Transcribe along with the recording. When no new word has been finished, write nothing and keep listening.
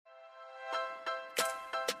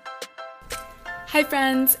Hi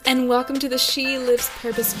friends, and welcome to the She Lives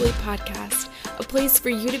Purposefully podcast, a place for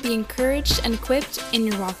you to be encouraged and equipped in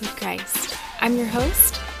your walk with Christ. I'm your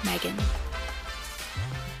host, Megan.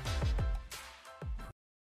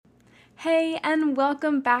 Hey, and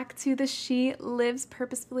welcome back to the She Lives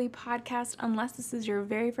Purposefully podcast. Unless this is your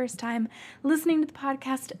very first time listening to the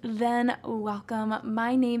podcast, then welcome.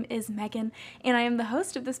 My name is Megan, and I am the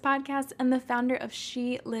host of this podcast and the founder of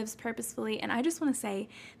She Lives Purposefully. And I just want to say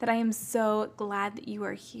that I am so glad that you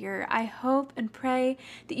are here. I hope and pray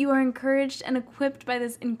that you are encouraged and equipped by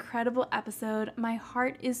this incredible episode. My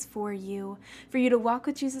heart is for you to walk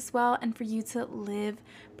with Jesus well and for you to live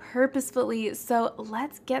purposefully. So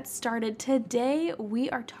let's get started. Today we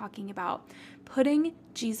are talking about putting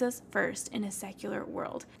Jesus first in a secular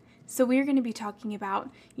world. So we're going to be talking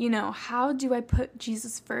about, how do I put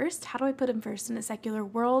Jesus first? How do I put him first in a secular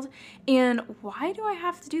world? And why do I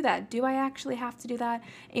have to do that? Do I actually have to do that?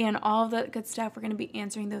 And all of that good stuff. We're going to be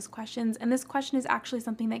answering those questions. And this question is actually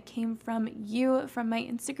something that came from you, from my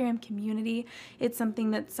Instagram community. It's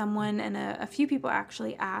something that someone and a few people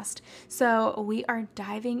actually asked. So we are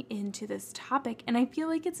diving into this topic, and I feel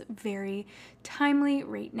like it's very timely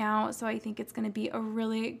right now. So I think it's going to be a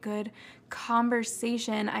really good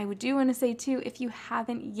conversation. I do want to say too, if you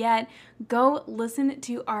haven't yet, go listen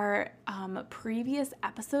to our previous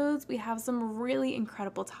episodes. We have some really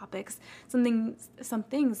incredible topics, some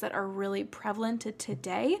things that are really prevalent to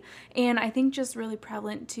today, and I think just really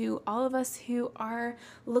prevalent to all of us who are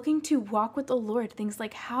looking to walk with the Lord. Things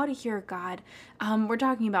like how to hear God. We're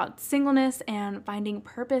talking about singleness and finding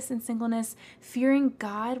purpose in singleness, fearing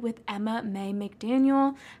God with Emma May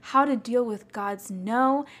McDaniel, how to deal with God's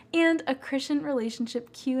no, and a Christian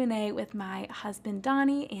relationship Q&A with my husband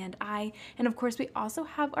Donnie and I. And of course, we also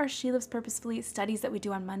have our She Lives Purposefully studies that we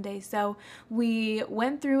do on Monday. So we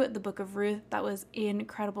went through the book of Ruth. That was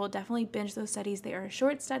incredible. Definitely binge those studies. They are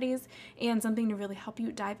short studies and something to really help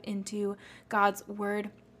you dive into God's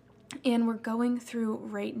word. And we're going through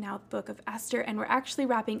right now the book of Esther, and we're actually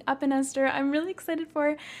wrapping up in Esther. I'm really excited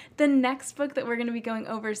for the next book that we're going to be going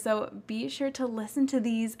over, so be sure to listen to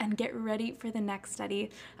these and get ready for the next study.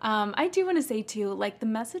 I do want to say too, the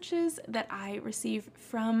messages that I receive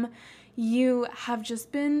from you have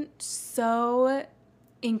just been so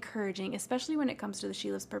encouraging, especially when it comes to the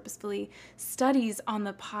She Lives Purposefully studies on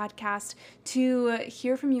the podcast, to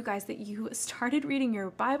hear from you guys that you started reading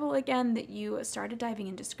your Bible again, that you started diving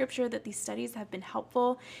into scripture, that these studies have been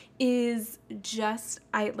helpful is just,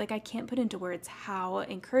 I can't put into words how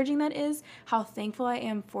encouraging that is, how thankful I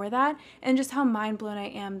am for that, and just how mind blown I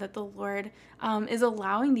am that the Lord is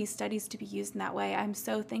allowing these studies to be used in that way. I'm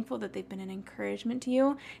so thankful that they've been an encouragement to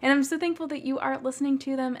you, and I'm so thankful that you are listening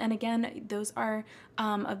to them. And again, those are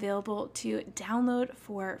available to download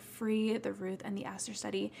for free, the Ruth and the Esther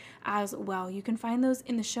study as well. You can find those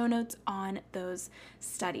in the show notes on those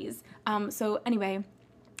studies. So anyway,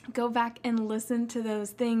 go back and listen to those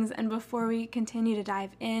things. And before we continue to dive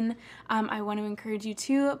in, I want to encourage you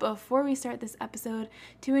to, before we start this episode,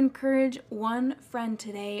 to encourage one friend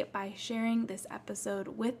today by sharing this episode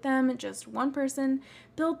with them. Just one person.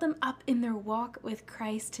 Build them up in their walk with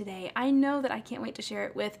Christ today. I know that I can't wait to share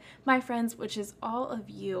it with my friends, which is all of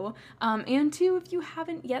you. And two, if you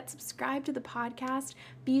haven't yet subscribed to the podcast,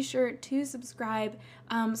 be sure to subscribe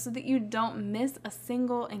so that you don't miss a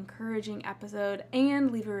single encouraging episode,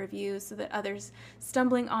 and leave a review so that others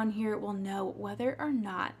stumbling on here will know whether or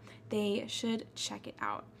not they should check it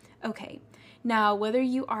out. Okay. Now, whether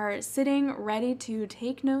you are sitting ready to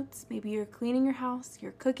take notes, maybe you're cleaning your house,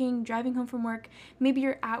 you're cooking, driving home from work, maybe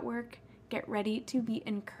you're at work, get ready to be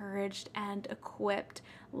encouraged and equipped.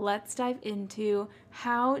 Let's dive into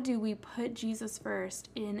how do we put Jesus first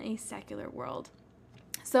in a secular world.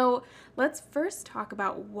 So let's first talk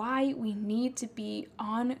about why we need to be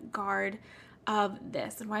on guard of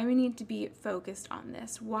this and why we need to be focused on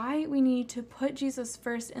this, why we need to put Jesus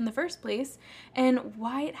first in the first place, and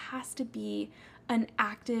why it has to be an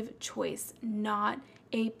active choice, not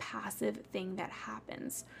a passive thing that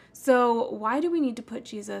happens. So why do we need to put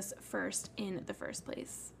Jesus first in the first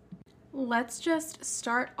place? Let's just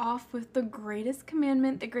start off with the greatest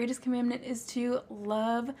commandment. The greatest commandment is to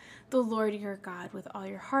love the Lord your God with all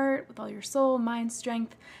your heart, with all your soul, mind,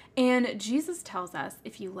 strength. And Jesus tells us,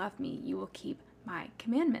 if you love me, you will keep my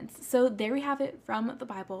commandments. So there we have it from the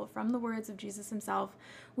Bible, from the words of Jesus himself.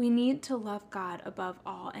 We need to love God above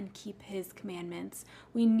all and keep his commandments.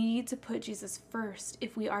 We need to put Jesus first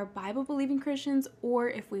if we are Bible-believing Christians or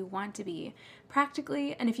if we want to be.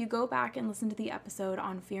 Practically, and if you go back and listen to the episode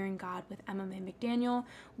on fearing God with Emma May McDaniel,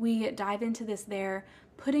 we dive into this there.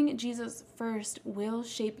 putting Jesus first will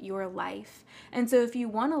shape your life. And so if you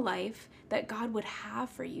want a life that God would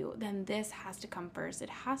have for you, then this has to come first. It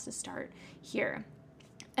has to start here.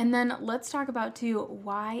 And then let's talk about too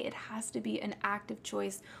why it has to be an active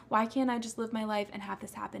choice. Why can't I just live my life and have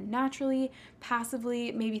this happen naturally,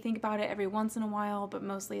 passively, maybe think about it every once in a while, but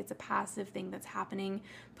mostly it's a passive thing that's happening,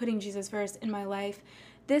 putting Jesus first in my life.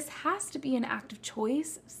 This has to be an active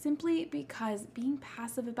choice simply because being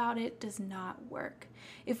passive about it does not work.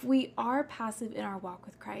 If we are passive in our walk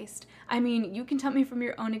with Christ, I mean, you can tell me from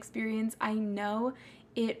your own experience, I know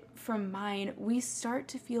it from mine, we start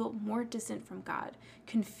to feel more distant from God,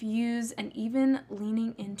 confused, and even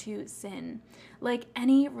leaning into sin. Like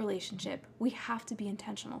any relationship, we have to be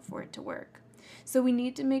intentional for it to work. So we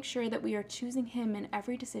need to make sure that we are choosing Him in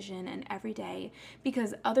every decision and every day,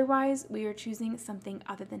 because otherwise we are choosing something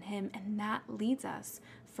other than Him, and that leads us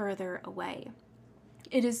further away.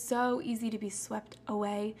 It is so easy to be swept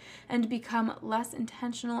away and become less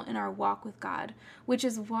intentional in our walk with God, which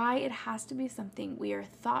is why it has to be something we are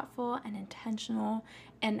thoughtful and intentional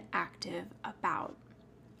and active about.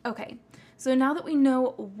 Okay, so now that we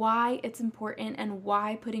know why it's important and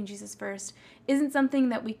why putting Jesus first isn't something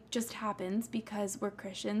that we just happens because we're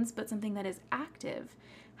Christians, but something that is active,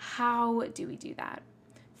 how do we do that?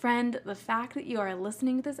 Friend, the fact that you are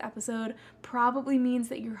listening to this episode probably means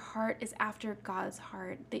that your heart is after God's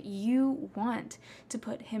heart, that you want to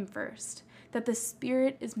put Him first, that the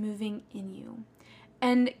Spirit is moving in you.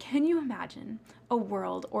 And can you imagine a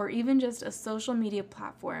world or even just a social media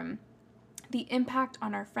platform, the impact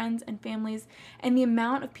on our friends and families, and the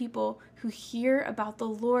amount of people who hear about the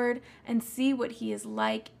Lord and see what He is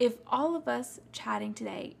like if all of us chatting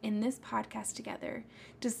today in this podcast together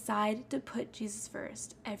decide to put Jesus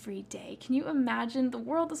first every day? Can you imagine the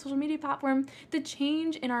world, the social media platform, the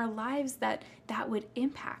change in our lives that would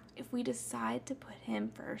impact if we decide to put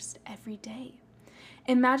Him first every day?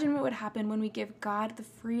 Imagine what would happen when we give God the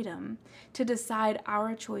freedom to decide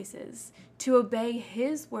our choices, to obey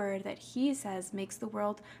His word that He says makes the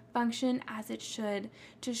world function as it should,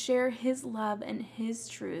 to share His love and His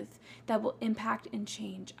truth that will impact and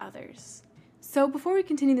change others. So before we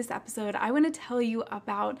continue this episode, I want to tell you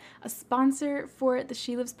about a sponsor for the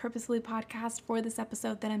She Lives Purposefully podcast for this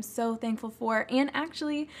episode that I'm so thankful for, and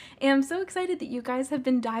actually am so excited that you guys have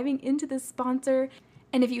been diving into this sponsor.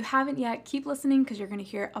 And if you haven't yet, keep listening because you're going to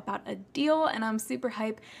hear about a deal, and I'm super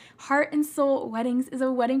hype. Heart and Soul Weddings is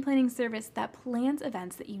a wedding planning service that plans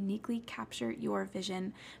events that uniquely capture your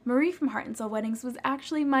vision. Marie from Heart and Soul Weddings was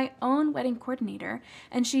actually my own wedding coordinator,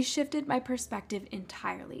 and she shifted my perspective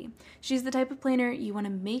entirely. She's the type of planner you want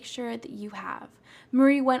to make sure that you have.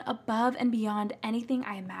 Marie went above and beyond anything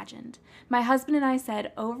I imagined. My husband and I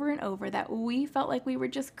said over and over that we felt like we were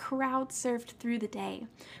just crowd surfed through the day.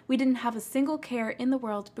 We didn't have a single care in the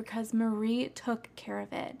world because Marie took care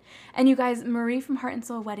of it. And you guys, Marie from Heart and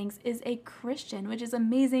Soul Weddings is a Christian, which is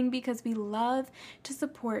amazing because we love to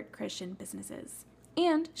support Christian businesses.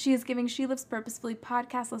 And she is giving She Lives Purposefully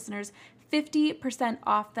podcast listeners 50%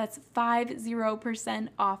 off. That's 50%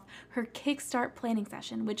 off her Kickstart planning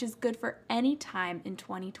session, which is good for any time in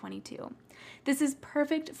 2022. This is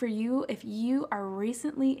perfect for you if you are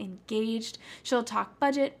recently engaged. She'll talk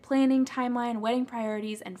budget, planning, timeline, wedding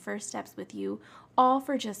priorities, and first steps with you, all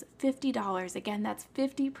for just $50. Again, that's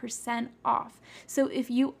 50% off. So if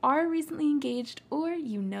you are recently engaged or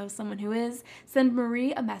you know someone who is, send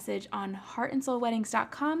Marie a message on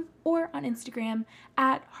heartandsoulweddings.com or on Instagram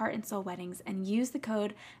at heartandsoulweddings and use the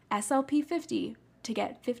code SLP50 to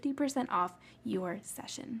get 50% off your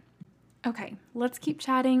session. Okay, let's keep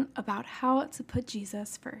chatting about how to put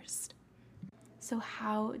Jesus first. So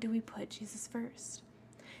how do we put Jesus first?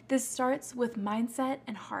 This starts with mindset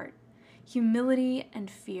and heart, humility and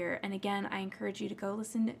fear. And again, I encourage you to go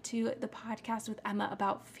listen to the podcast with Emma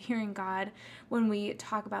about fearing God. When we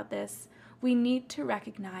talk about this, we need to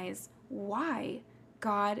recognize why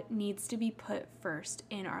God needs to be put first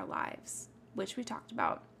in our lives, which we talked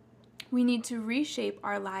about. We need to reshape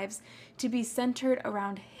our lives to be centered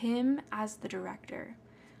around Him as the director.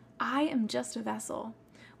 I am just a vessel.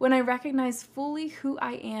 When I recognize fully who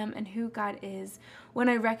I am and who God is, when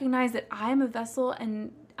I recognize that I am a vessel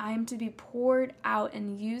and I am to be poured out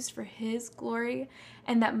and used for His glory,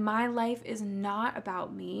 and that my life is not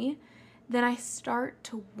about me, then I start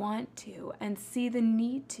to want to and see the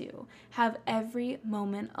need to have every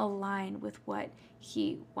moment align with what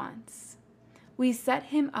He wants. We set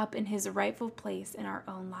Him up in His rightful place in our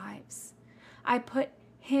own lives. I put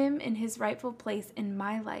Him in His rightful place in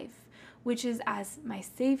my life which is as my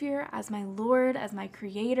Savior, as my Lord, as my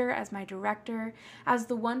Creator, as my Director, as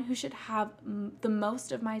the one who should have the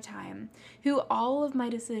most of my time, who all of my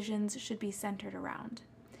decisions should be centered around.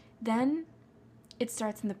 Then it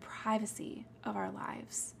starts in the privacy of our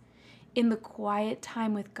lives, in the quiet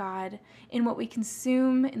time with God, in what we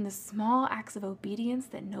consume, in the small acts of obedience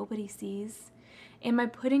that nobody sees. Am I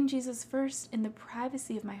putting Jesus first in the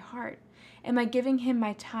privacy of my heart? Am I giving him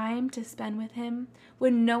my time to spend with him?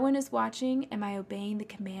 When no one is watching, am I obeying the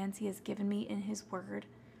commands he has given me in his word?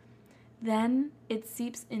 Then it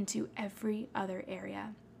seeps into every other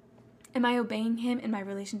area. Am I obeying him in my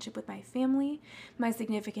relationship with my family, my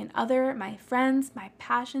significant other, my friends, my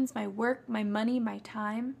passions, my work, my money, my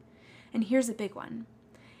time? And here's a big one.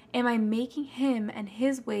 Am I making him and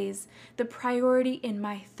his ways the priority in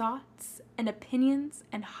my thoughts and opinions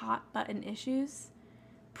and hot button issues?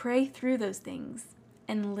 Pray through those things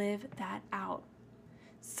and live that out.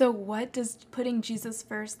 So what does putting Jesus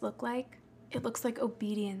first look like? It looks like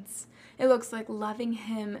obedience. It looks like loving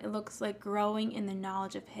him. It looks like growing in the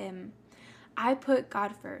knowledge of him. I put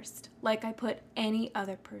God first, like I put any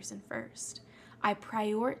other person first. I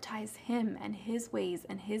prioritize him and his ways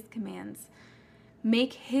and his commands.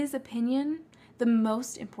 Make his opinion the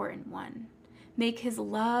most important one. Make his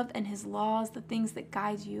love and his laws the things that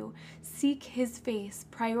guide you. Seek his face.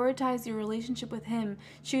 Prioritize your relationship with him.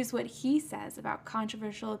 Choose what he says about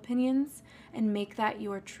controversial opinions and make that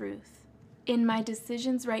your truth. In my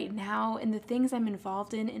decisions right now, in the things I'm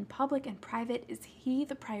involved in public and private, is he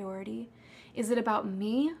the priority? Is it about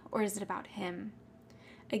me or is it about him?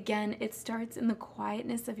 Again, it starts in the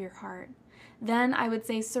quietness of your heart. Then I would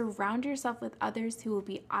say surround yourself with others who will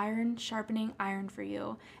be iron sharpening iron for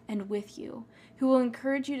you and with you, who will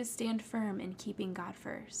encourage you to stand firm in keeping God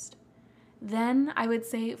first. Then I would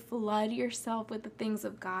say flood yourself with the things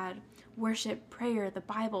of God, worship, prayer, the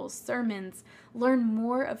Bible, sermons. Learn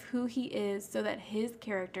more of who he is so that his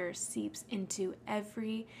character seeps into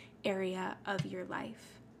every area of your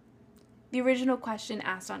life. The original question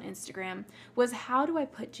asked on Instagram was, how do I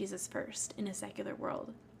put Jesus first in a secular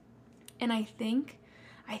world? And I think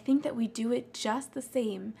that we do it just the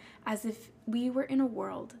same as if we were in a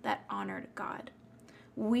world that honored God.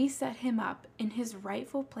 We set him up in his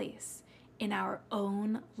rightful place in our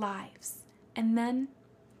own lives, and then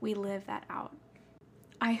we live that out.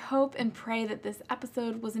 I hope and pray that this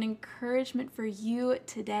episode was an encouragement for you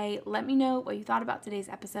today. Let me know what you thought about today's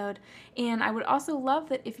episode. And I would also love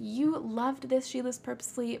that if you loved this She Lives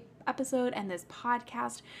Purposefully episode and this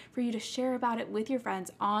podcast, for you to share about it with your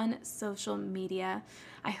friends on social media.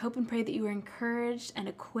 I hope and pray that you were encouraged and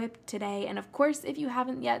equipped today. And of course, if you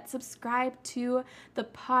haven't yet, subscribe to the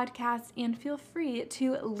podcast and feel free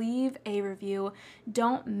to leave a review.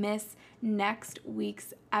 Don't miss next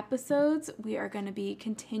week's episodes. We are going to be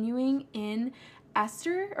continuing in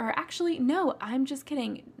Esther, or actually, no, I'm just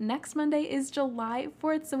kidding. Next Monday is July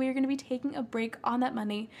 4th, so we are going to be taking a break on that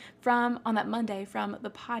Monday from the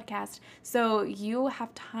podcast. So you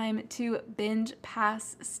have time to binge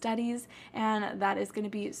past studies, and that is going to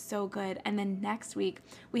be so good. And then next week,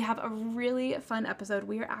 we have a really fun episode.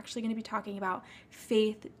 We are actually going to be talking about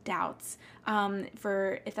faith doubts.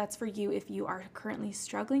 If that's for you, if you are currently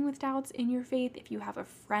struggling with doubts in your faith, if you have a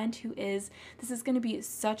friend who is, this is going to be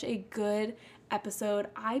such a good episode.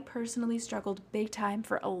 I personally struggled big time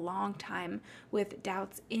for a long time with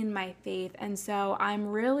doubts in my faith, and so I'm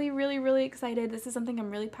really, really, really excited. This is something I'm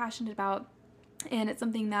really passionate about, and it's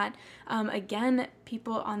something that, again,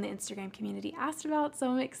 people on the Instagram community asked about, so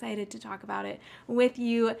I'm excited to talk about it with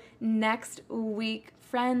you next week.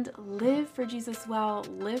 Friend, live for Jesus well,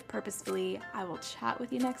 live purposefully. I will chat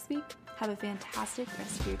with you next week. Have a fantastic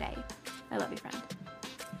rest of your day. I love you, friend.